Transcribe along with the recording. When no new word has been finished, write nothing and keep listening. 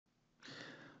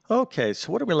Okay,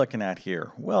 so what are we looking at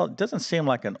here? Well, it doesn't seem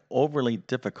like an overly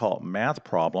difficult math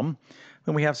problem.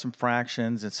 When we have some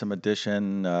fractions and some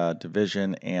addition,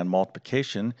 division, and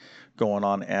multiplication going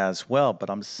on as well, but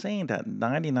I'm saying that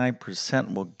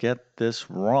 99% will get this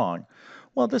wrong.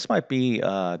 Well, this might be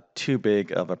too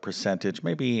big of a percentage.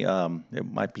 Maybe it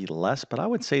might be less, but I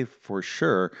would say for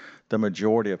sure the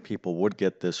majority of people would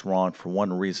get this wrong for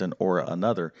one reason or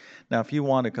another. Now, if you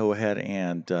want to go ahead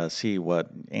and see what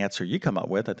answer you come up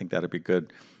with, I think that'd be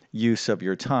good use of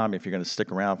your time if you're going to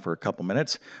stick around for a couple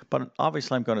minutes. But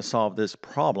obviously, I'm going to solve this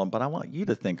problem, but I want you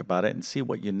to think about it and see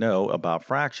what you know about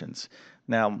fractions.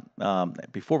 Now,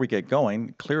 before we get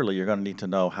going, clearly you're going to need to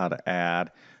know how to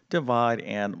add, divide,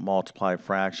 and multiply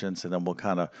fractions, and then we'll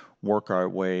kind of work our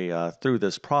way through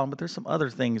this problem. But there's some other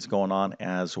things going on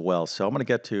as well. So I'm going to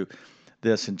get to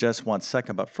this in just one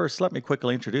second. But first, let me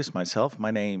quickly introduce myself.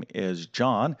 My name is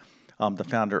John. I'm the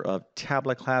founder of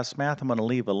TabletClass Math. I'm going to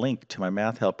leave a link to my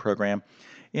math help program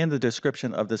in the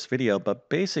description of this video. But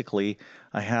basically,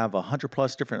 I have 100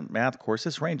 plus different math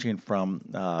courses ranging from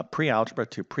pre-algebra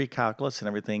to pre-calculus and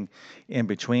everything in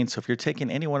between. So if you're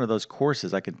taking any one of those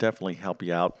courses, I can definitely help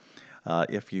you out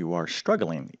if you are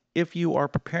struggling. If you are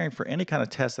preparing for any kind of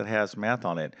test that has math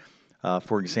on it,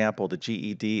 for example, the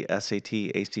GED,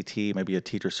 SAT, ACT, maybe a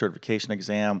teacher certification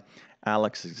exam,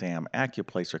 ALEX exam,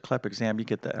 AccuPlace, or CLEP exam, you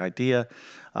get the idea.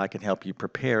 I can help you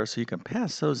prepare so you can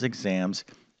pass those exams.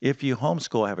 If you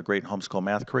homeschool, I have a great homeschool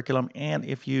math curriculum. And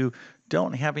if you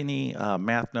don't have any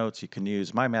math notes, you can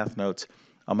use my math notes.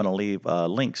 I'm going to leave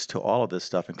links to all of this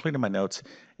stuff, including my notes,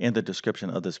 in the description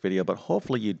of this video. But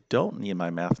hopefully you don't need my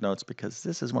math notes because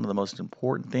this is one of the most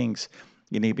important things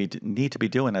you need to be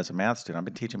doing as a math student. I've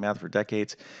been teaching math for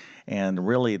decades, and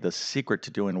really the secret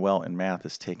to doing well in math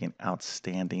is taking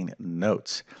outstanding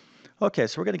notes. Okay,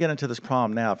 so we're going to get into this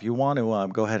problem now. If you want to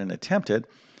go ahead and attempt it,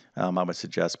 I would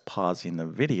suggest pausing the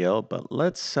video, but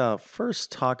let's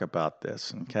first talk about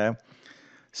this, okay?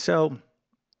 So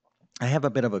I have a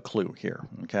bit of a clue here,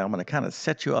 okay? I'm going to kind of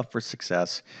set you up for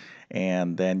success,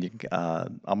 and then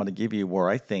I'm going to give you where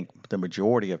I think the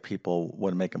majority of people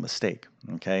would make a mistake,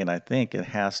 okay? And I think it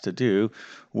has to do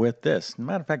with this.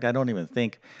 Matter of fact, I don't even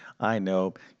think I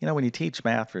know. You know, when you teach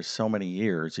math for so many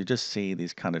years, you just see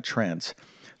these kind of trends.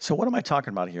 So what am I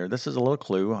talking about here? This is a little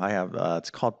clue. I have,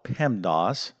 it's called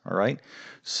PEMDAS, all right?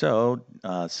 So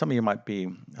some of you might be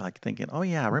like thinking, oh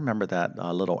yeah, I remember that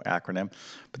little acronym.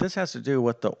 But this has to do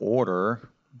with the order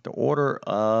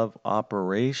of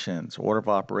operations, order of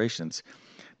operations.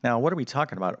 Now, what are we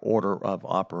talking about, order of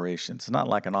operations? It's not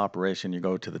like an operation you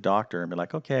go to the doctor and be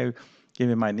like, okay, give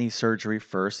me my knee surgery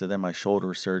first and then my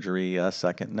shoulder surgery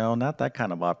second. No, not that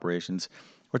kind of operations.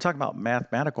 We're talking about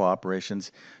mathematical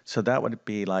operations. So that would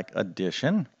be like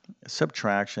addition,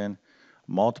 subtraction,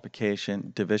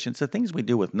 multiplication, division. So things we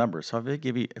do with numbers. So if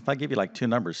I give you like two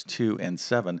numbers, 2 and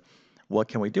 7, what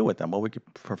can we do with them? Well, we could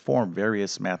perform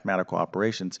various mathematical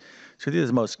operations. So these are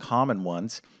the most common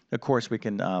ones. Of course, we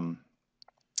can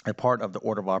a part of the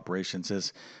order of operations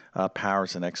is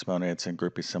powers and exponents and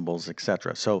groupie symbols,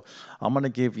 etc. So I'm going to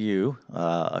give you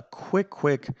a quick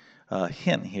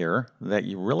hint here that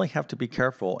you really have to be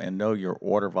careful and know your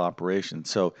order of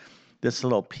operations. So this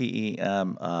little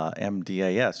PEMDAS,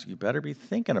 you better be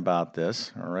thinking about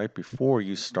this, all right, before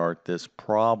you start this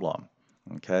problem.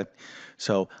 Okay,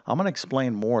 so I'm going to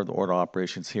explain more of the order of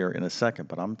operations here in a second,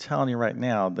 but I'm telling you right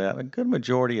now that a good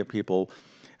majority of people,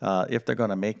 if they're going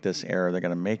to make this error, they're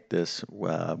going to make this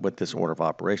with this order of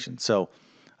operations. So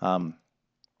um,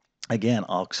 again,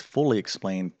 I'll fully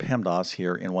explain PEMDAS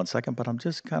here in one second, but I'm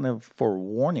just kind of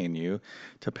forewarning you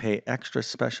to pay extra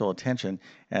special attention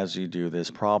as you do this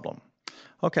problem.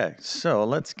 Okay, so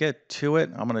let's get to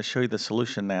it. I'm going to show you the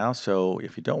solution now. So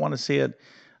if you don't want to see it,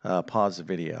 pause the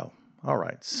video. All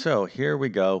right, so here we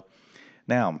go.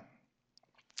 Now,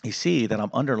 you see that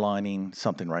I'm underlining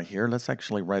something right here. Let's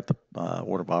actually write the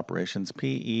order of operations,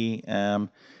 PEMDAS.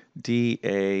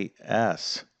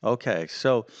 Okay,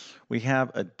 so we have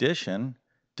addition,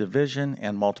 division,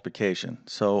 and multiplication.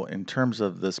 So in terms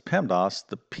of this PEMDAS,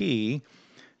 the P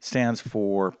stands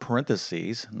for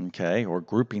parentheses, okay, or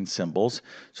grouping symbols.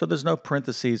 So there's no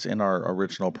parentheses in our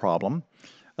original problem.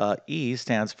 E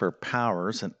stands for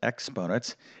powers and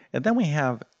exponents. And then we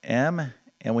have M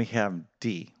and we have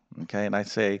D, okay? And I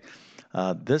say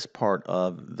this part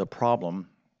of the problem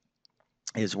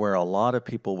is where a lot of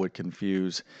people would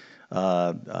confuse.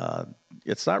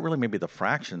 It's not really maybe the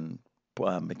fraction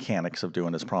mechanics of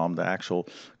doing this problem, the actual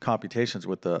computations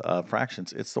with the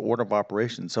fractions. It's the order of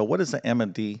operations. So what does the M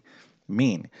and D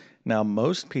mean? Now,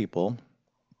 most people,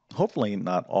 hopefully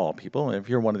not all people, if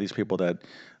you're one of these people that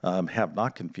have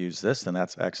not confused this, then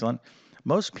that's excellent.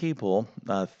 Most people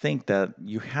think that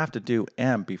you have to do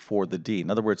m before the d. In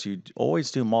other words, you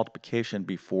always do multiplication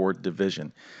before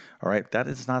division. All right, that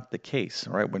is not the case.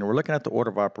 All right, when we're looking at the order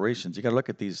of operations, you got to look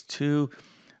at these two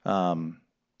um,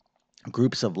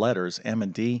 groups of letters, M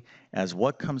and D, as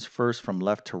what comes first from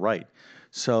left to right.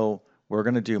 So we're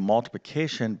going to do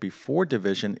multiplication before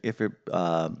division if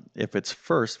it's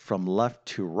first from left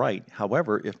to right.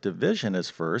 However, if division is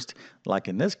first, like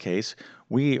in this case,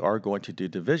 we are going to do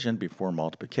division before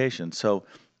multiplication. So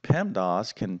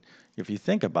PEMDAS can, if you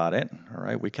think about it, all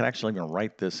right, we can actually even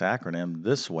write this acronym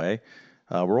this way.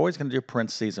 We're always going to do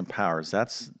parentheses and powers.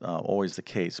 That's always the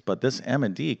case. But this M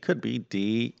and D could be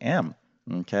DM.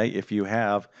 Okay, if you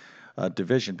have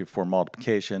division before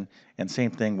multiplication, and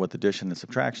same thing with addition and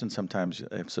subtraction. Sometimes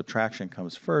if subtraction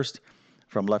comes first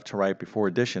from left to right before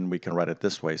addition, we can write it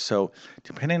this way. So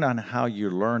depending on how you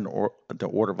learn the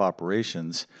order of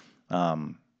operations,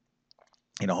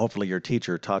 hopefully your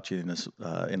teacher taught you in this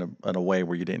in a way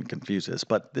where you didn't confuse this.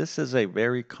 But this is a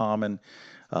very common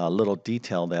little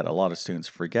detail that a lot of students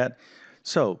forget.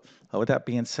 So with that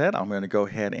being said, I'm going to go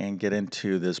ahead and get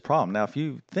into this problem. Now, if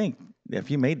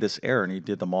you made this error and you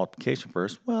did the multiplication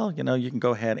first, well, you can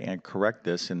go ahead and correct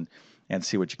this and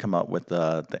see what you come up with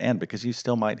the end, because you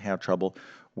still might have trouble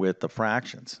with the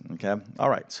fractions. Okay. All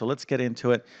right. So let's get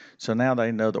into it. So now that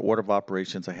I know the order of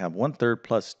operations, I have 1/3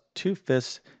 plus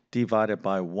 2/5 divided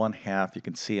by 1/2. You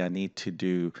can see I need to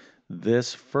do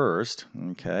this first.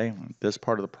 Okay. This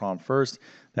part of the problem first.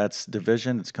 That's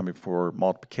division. It's coming before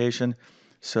multiplication.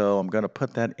 So I'm going to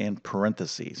put that in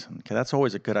parentheses. Okay, that's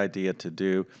always a good idea to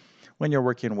do when you're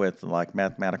working with like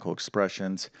mathematical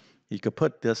expressions. You could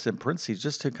put this in parentheses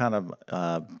just to kind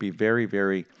of be very,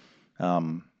 very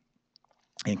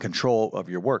in control of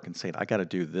your work and saying, I got to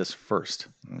do this first.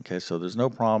 Okay, so there's no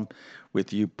problem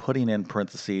with you putting in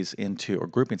parentheses into or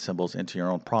grouping symbols into your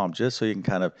own problem, just so you can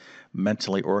kind of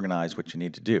mentally organize what you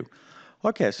need to do.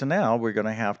 Okay, so now we're going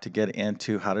to have to get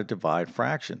into how to divide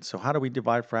fractions. So how do we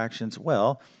divide fractions?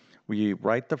 Well, we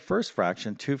write the first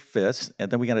fraction, 2/5, and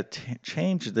then we got to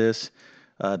change this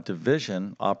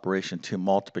division operation to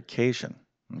multiplication.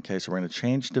 Okay, so we're going to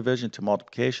change division to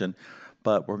multiplication,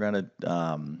 but we're going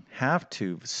to have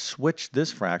to switch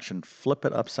this fraction, flip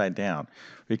it upside down.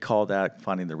 We call that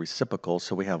finding the reciprocal.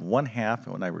 So we have 1/2,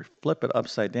 and when I flip it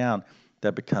upside down,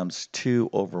 that becomes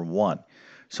 2/1.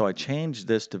 So I changed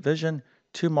this division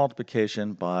to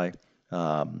multiplication by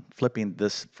flipping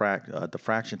this the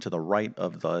fraction to the right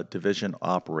of the division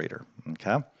operator.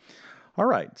 Okay. All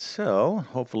right. So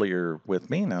hopefully you're with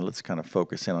me. Now let's kind of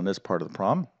focus in on this part of the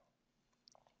problem.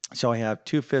 So I have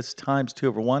 2/5 times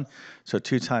 2/1. So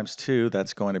 2 times 2,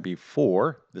 that's going to be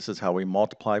 4. This is how we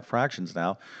multiply fractions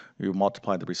now. We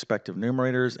multiply the respective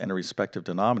numerators and the respective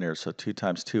denominators. So 2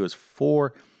 times 2 is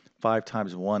 4. 5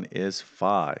 times 1 is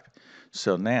 5.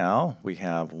 So now we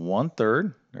have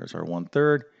 1/3. There's our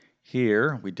 1/3.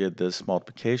 Here we did this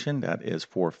multiplication. That is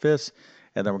 4/5.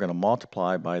 And then we're going to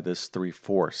multiply by this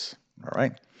 3/4. All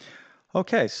right.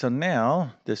 Okay, so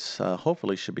now this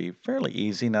hopefully should be fairly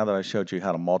easy now that I showed you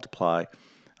how to multiply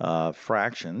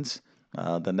fractions.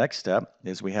 The next step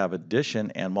is we have addition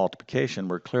and multiplication.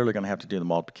 We're clearly going to have to do the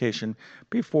multiplication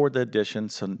before the addition,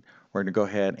 so we're going to go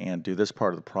ahead and do this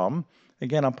part of the problem.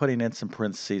 Again, I'm putting in some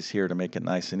parentheses here to make it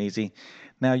nice and easy.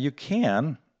 Now you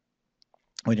can,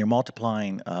 when you're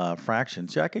multiplying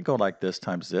fractions, I could go like this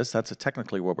times this. That's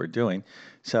technically what we're doing.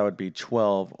 So it would be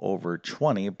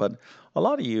 12/20. But a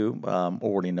lot of you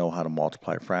already know how to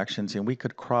multiply fractions, and we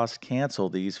could cross cancel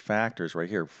these factors right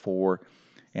here, 4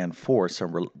 and 4. So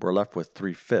we're left with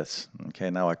 3/5. Okay,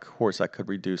 now of course I could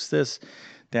reduce this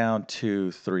down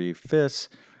to 3/5.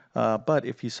 But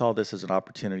if you saw this as an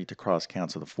opportunity to cross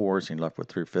cancel the 4s and you're left with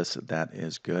 3/5, that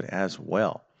is good as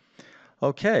well.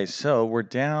 Okay, so we're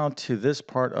down to this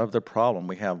part of the problem.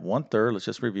 We have 1/3. Let's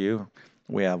just review.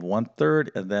 We have 1/3,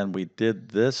 and then we did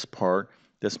this part,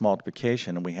 this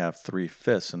multiplication, and we have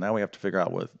 3/5. So now we have to figure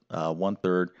out what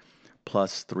 1/3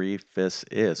 plus 3/5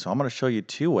 is. So I'm going to show you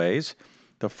two ways.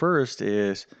 The first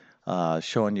is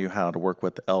showing you how to work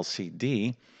with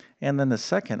LCD. And then the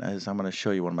second is I'm going to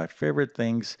show you one of my favorite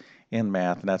things in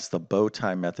math, and that's the bow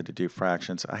tie method to do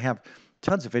fractions. I have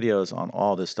tons of videos on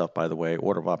all this stuff, by the way,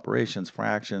 order of operations,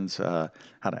 fractions, how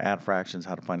to add fractions,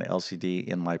 how to find an LCD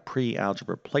in my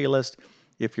pre-algebra playlist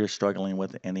if you're struggling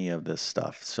with any of this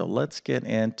stuff. So let's get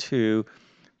into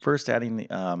first adding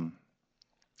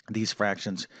these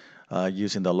fractions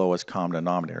using the lowest common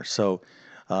denominator. So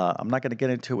I'm not going to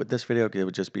get into it with this video because it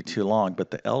would just be too long,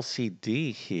 but the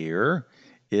LCD here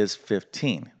is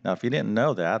 15. Now, if you didn't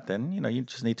know that, then you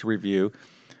just need to review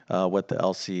what the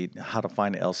LCD, how to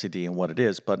find the LCD and what it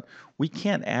is, but we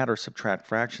can't add or subtract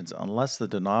fractions unless the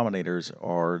denominators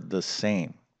are the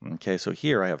same. Okay, so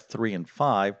here I have 3 and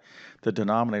 5. The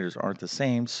denominators aren't the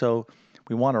same, so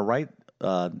we want to write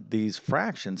these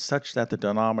fractions such that the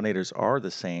denominators are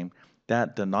the same.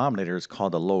 That denominator is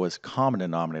called the lowest common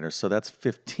denominator, so that's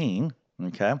 15.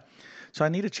 Okay, so I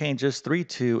need to change this 3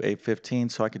 to a 15,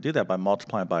 so I could do that by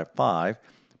multiplying by 5.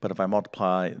 But if I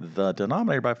multiply the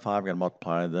denominator by 5, I'm going to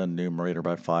multiply the numerator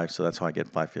by 5, so that's how I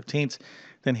get 5/15.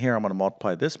 Then here I'm going to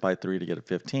multiply this by 3 to get a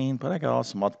 15, but I can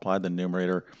also multiply the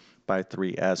numerator by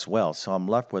 3 as well. So I'm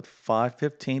left with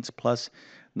 5/15 plus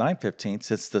 9/15.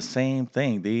 It's the same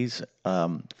thing. These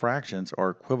fractions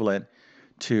are equivalent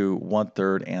to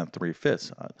 1/3 and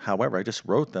 3/5. However, I just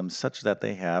wrote them such that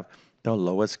they have the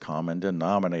lowest common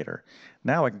denominator.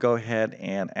 Now I can go ahead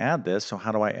and add this. So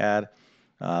how do I add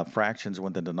fractions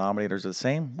when the denominators are the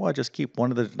same? Well, I just keep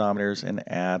one of the denominators and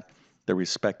add the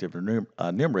respective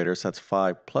numerators. That's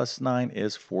 5 plus 9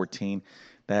 is 14.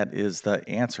 That is the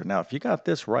answer. Now, if you got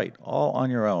this right all on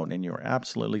your own and you're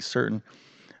absolutely certain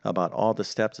about all the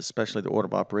steps, especially the order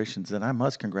of operations, then I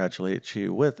must congratulate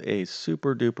you with a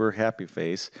super duper happy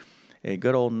face, a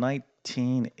good old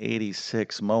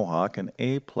 1986 Mohawk, an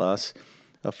A plus,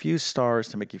 a few stars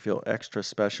to make you feel extra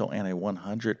special, and a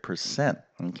 100%.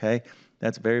 Okay,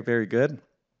 that's very, very good.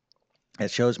 It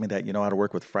shows me that you know how to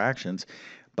work with fractions,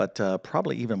 but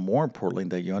probably even more importantly,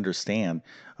 that you understand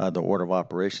the order of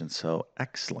operations. So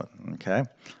excellent. Okay.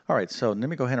 All right. So let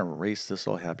me go ahead and erase this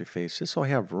little happy face just so I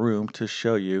have room to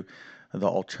show you the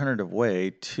alternative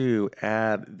way to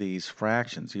add these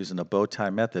fractions using the bow tie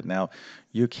method. Now,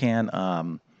 you can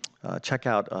check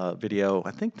out a video.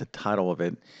 I think the title of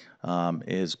it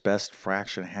is Best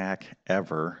Fraction Hack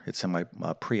Ever. It's in my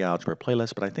pre-algebra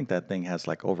playlist, but I think that thing has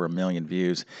like over 1 million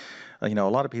views. You know,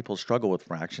 a lot of people struggle with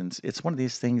fractions. It's one of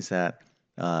these things that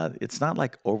it's not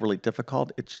like overly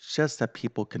difficult. It's just that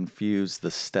people confuse the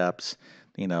steps.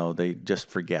 You know, they just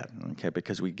forget, okay,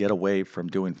 because we get away from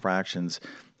doing fractions,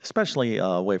 especially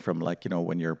away from like, you know,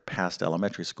 when you're past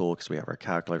elementary school because we have our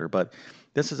calculator. But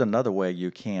this is another way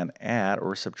you can add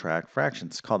or subtract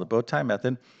fractions. It's called the bow tie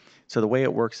method. So the way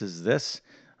it works is this.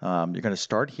 You're going to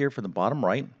start here from the bottom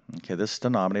right. Okay, this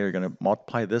denominator, you're going to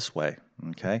multiply this way.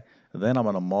 Okay, then I'm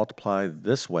going to multiply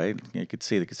this way. You can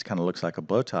see it kind of looks like a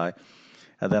bow tie.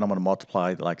 And then I'm going to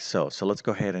multiply like so. So let's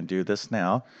go ahead and do this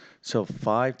now. So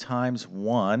 5 times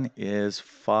 1 is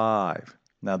 5.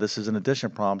 Now this is an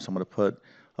addition problem, so I'm going to put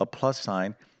a plus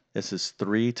sign. This is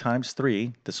 3 times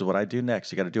 3. This is what I do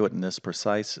next. You got to do it in this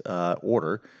precise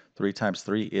order. 3 times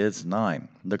 3 is 9.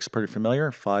 Looks pretty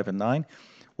familiar, 5 and 9.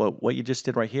 Well, what you just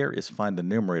did right here is find the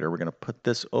numerator. We're going to put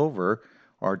this over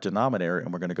our denominator,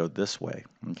 and we're going to go this way.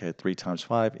 Okay, 3 times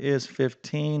 5 is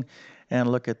 15.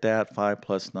 And look at that, 5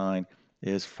 plus 9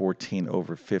 is 14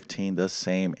 over 15, the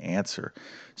same answer.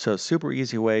 So super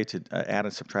easy way to add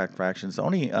and subtract fractions. The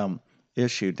only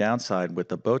downside with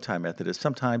the bow tie method is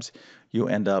sometimes you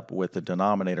end up with the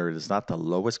denominator. It is not the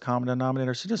lowest common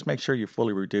denominator, so just make sure you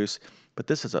fully reduce. But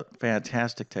this is a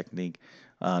fantastic technique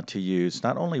to use,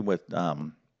 not only with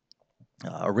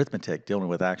arithmetic, dealing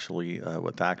with actual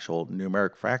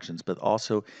numeric fractions, but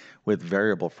also with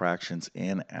variable fractions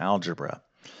in algebra.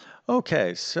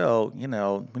 Okay, so, you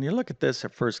know, when you look at this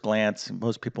at first glance,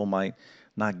 most people might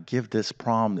not give this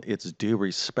problem its due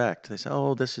respect. They say,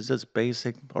 oh, this is just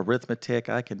basic arithmetic.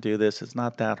 I can do this. It's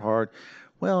not that hard.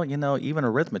 Well, you know, even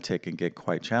arithmetic can get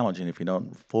quite challenging if you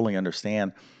don't fully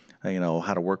understand, you know,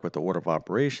 how to work with the order of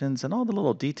operations and all the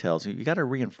little details. You got to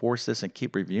reinforce this and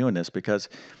keep reviewing this, because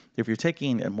if you're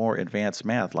taking a more advanced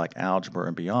math like algebra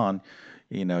and beyond,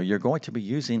 you know, you're going to be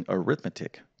using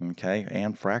arithmetic, okay?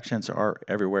 And fractions are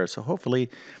everywhere. So hopefully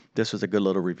this was a good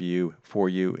little review for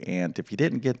you. And if you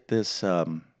didn't get this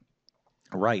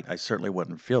right, I certainly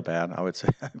wouldn't feel bad. I would say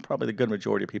probably the good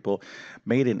majority of people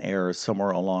made an error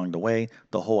somewhere along the way.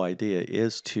 The whole idea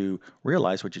is to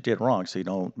realize what you did wrong so you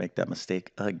don't make that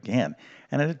mistake again.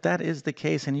 And if that is the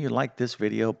case and you like this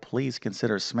video, please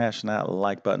consider smashing that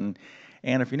like button.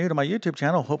 And if you're new to my YouTube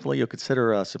channel, hopefully you'll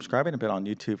consider subscribing. I've been on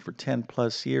YouTube for 10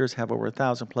 plus years, have over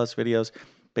 1,000 plus videos,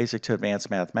 basic to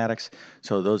advanced mathematics.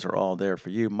 So those are all there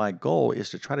for you. My goal is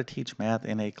to try to teach math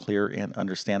in a clear and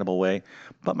understandable way,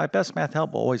 but my best math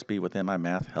help will always be within my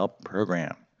math help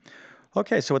program.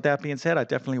 Okay, so with that being said, I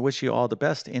definitely wish you all the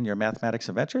best in your mathematics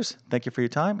adventures. Thank you for your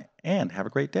time and have a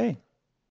great day.